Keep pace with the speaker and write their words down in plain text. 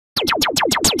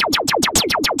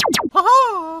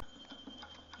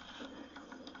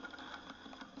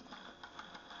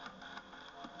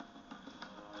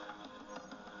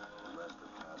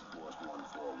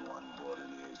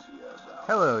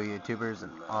Hello YouTubers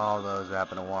and all those who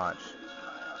happen to watch.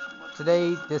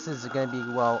 Today this is going to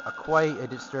be, well, quite a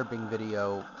disturbing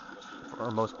video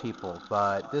for most people,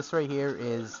 but this right here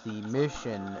is the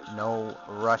mission No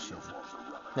Russian.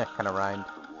 That kind of rhymed.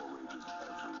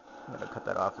 I'm going to cut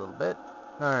that off a little bit.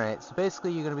 Alright, so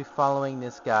basically you're going to be following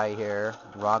this guy here,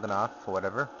 Roganov or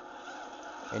whatever,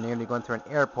 and you're going to be going through an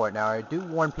airport. Now I do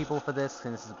warn people for this,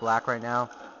 since this is black right now.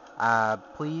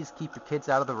 Please keep your kids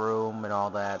out of the room and all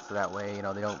that, so that way,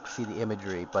 they don't see the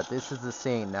imagery. But this is the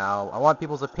scene. Now, I want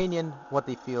people's opinion, what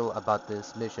they feel about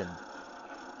this mission.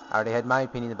 I already had my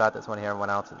opinion about this one here,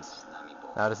 everyone else's.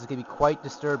 Now, this is going to be quite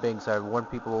disturbing, so I warn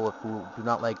people who do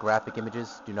not like graphic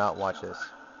images, do not watch this.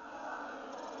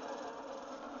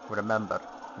 Remember,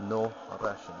 no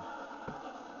Russian.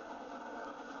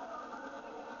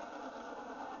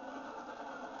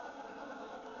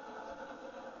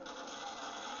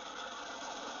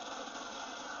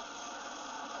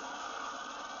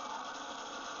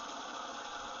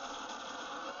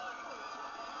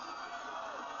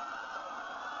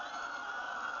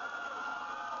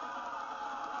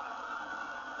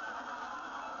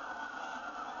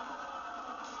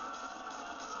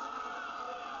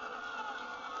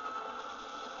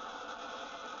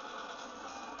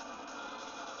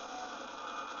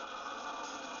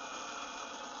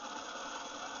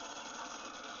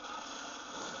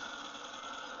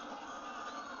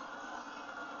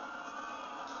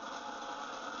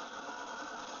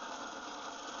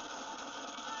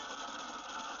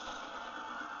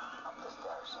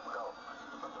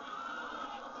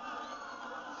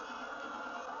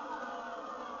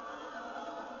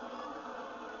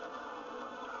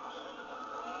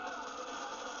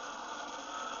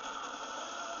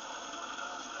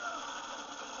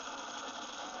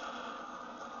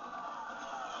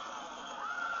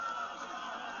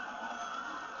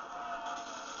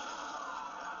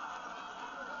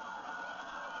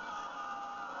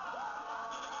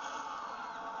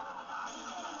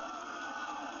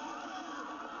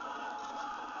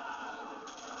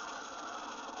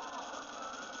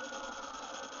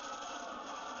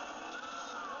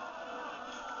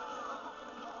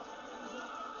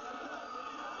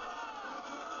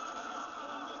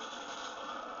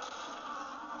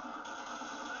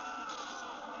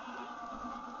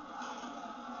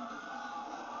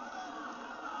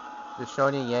 Just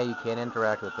showing you, yeah, you can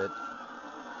interact with it.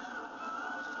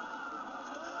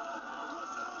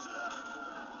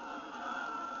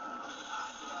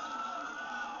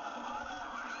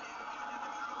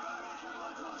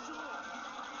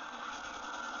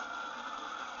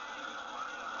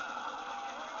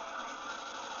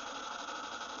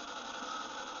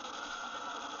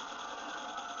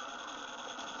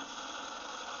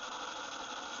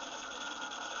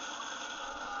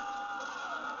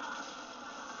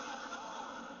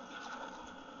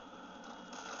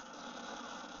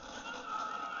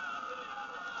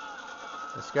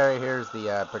 This guy right here is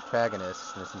the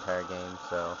protagonist in this entire game,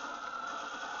 so...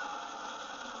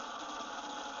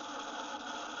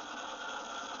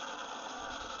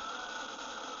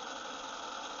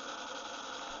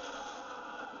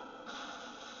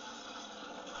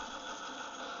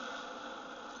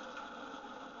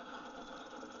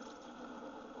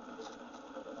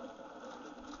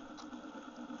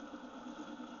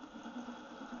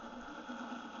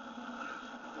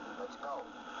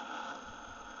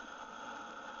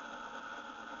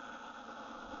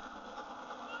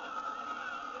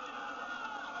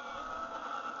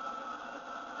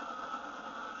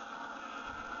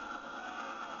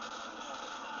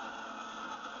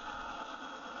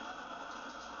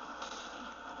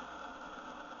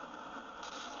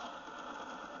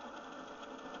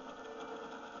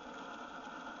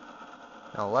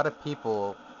 Now, a lot of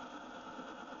people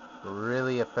were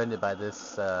really offended by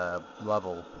this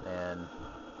level, and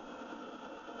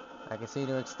I can see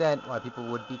to an extent why people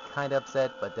would be kind of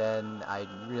upset, but then I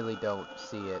really don't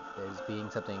see it as being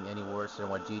something any worse than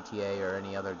what GTA or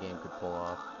any other game could pull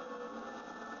off.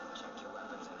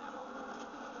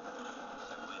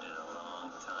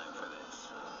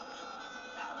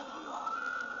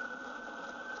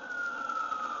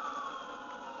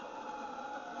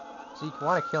 So you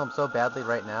want to kill him so badly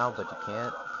right now, but you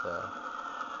can't, so...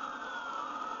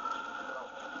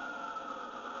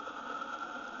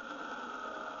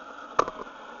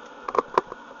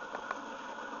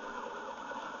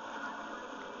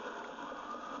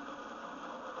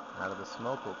 Out of the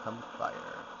smoke will come fire.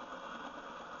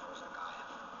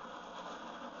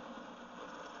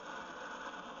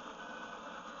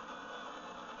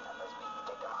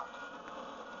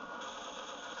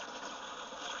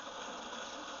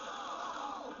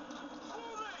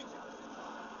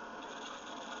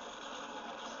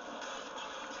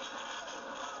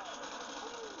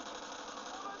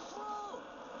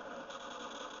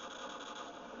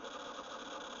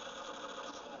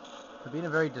 being a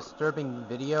very disturbing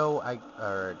video,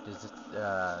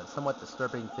 somewhat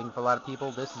disturbing thing for a lot of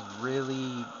people. This is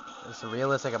really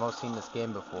surrealistic. I've most seen this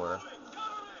game before.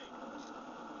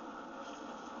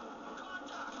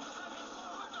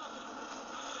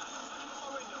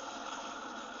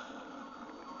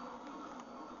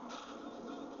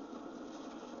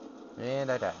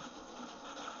 And I died.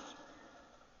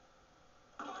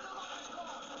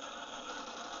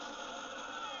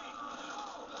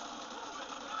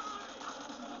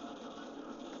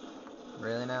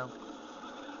 Really now?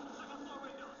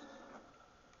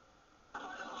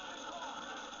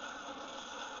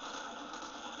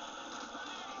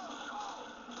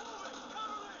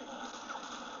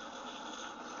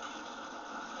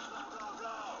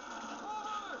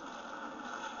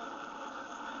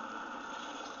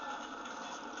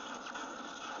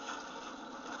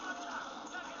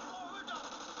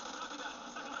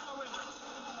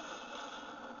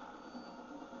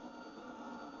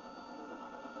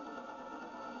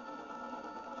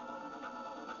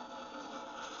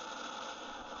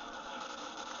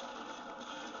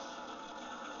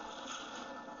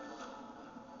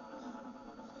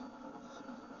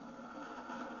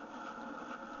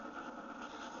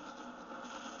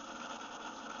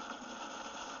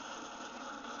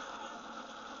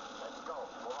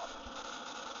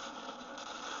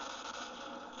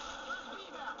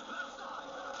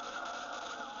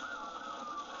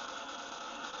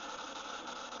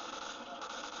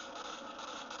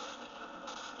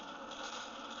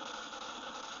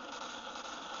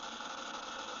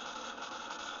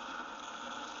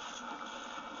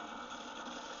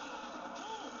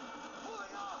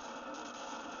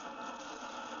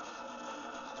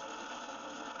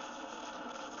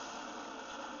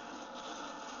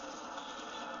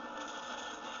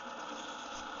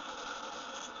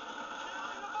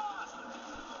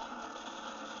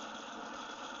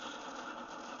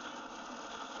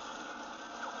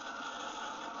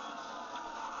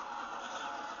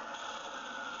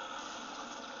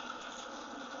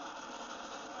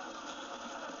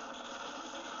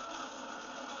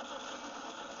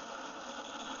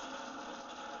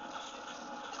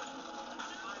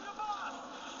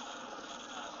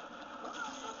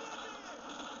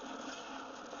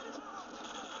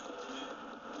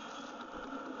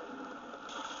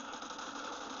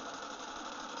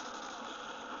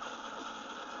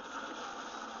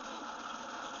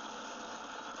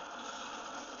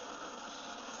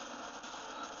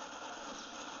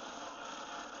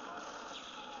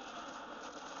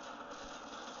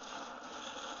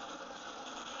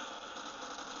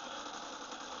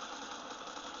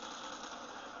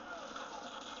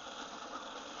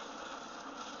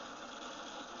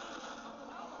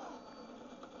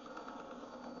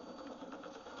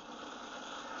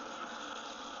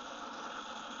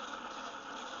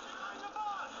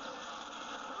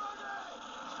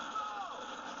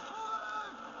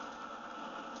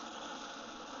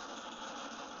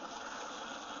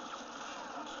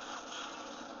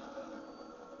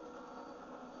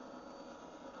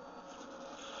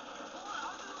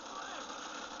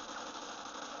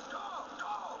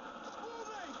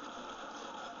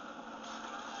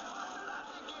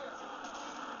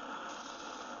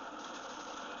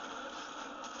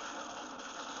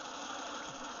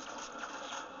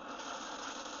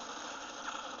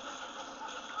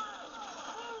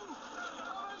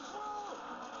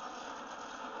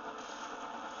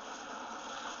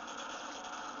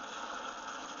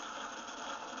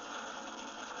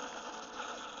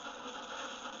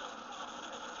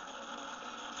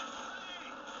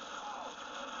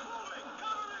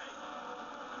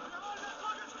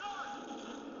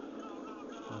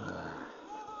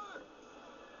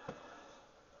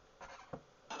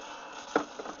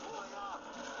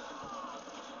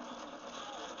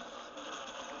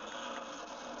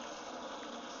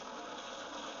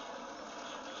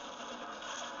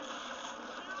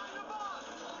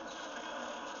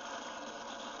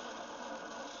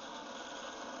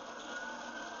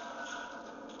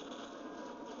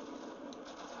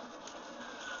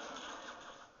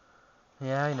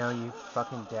 Yeah, I know, you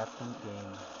fucking deafened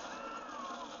game.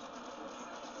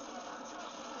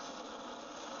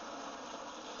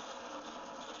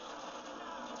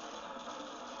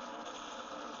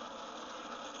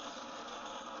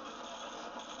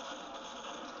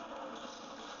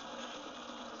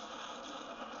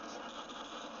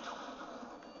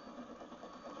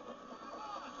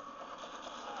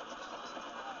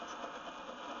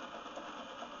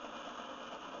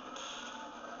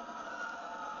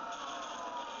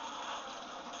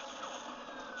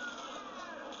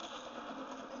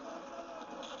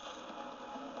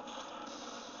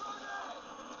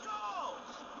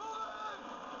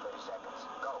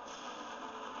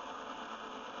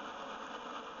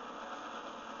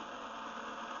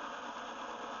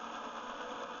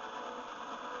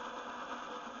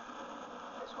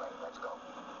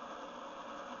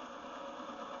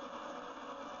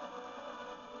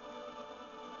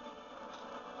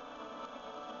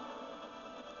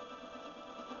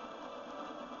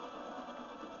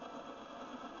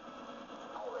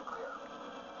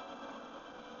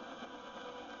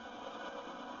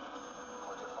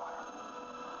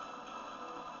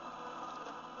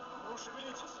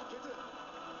 Шевелитесь! Bitte!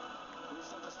 We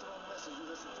sent a strong message to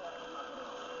this attack,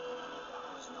 Makarov.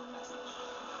 There was no message.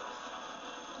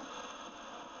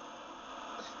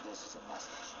 This is a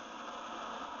message.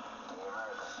 The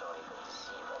Americans thought he could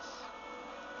deceive us.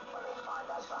 When they find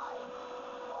us behind,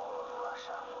 all of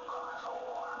Russia will cry for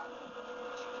war.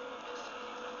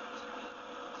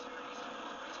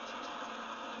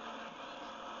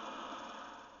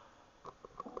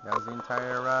 That was the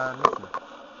entire mission.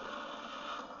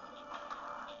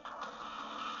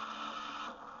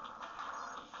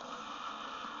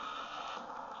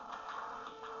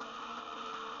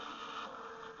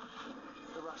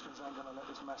 The Russians ain't gonna let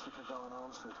this massacre go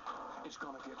unanswered. It's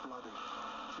gonna get bloody.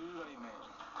 Too right, mate.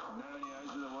 Now in the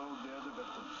eyes of the world, they're the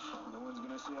victims. No one's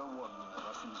gonna say a word when the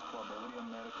Russians club every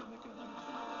American they can reach.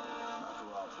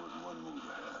 Makarov was one move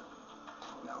ahead.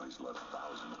 Now he's left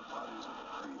thousands of bodies at the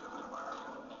feet of an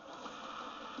American.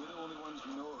 We're the only ones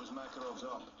who know it was Makarov's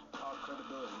up. Our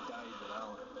credibility died with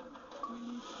Allen. We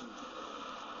need proof.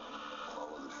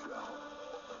 Follow the shell.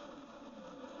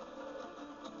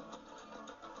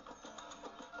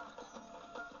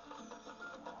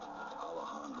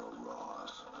 Alejandro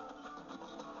Ross.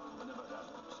 Never heard of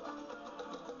him, sir.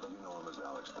 You know him as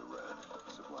Alex the Red.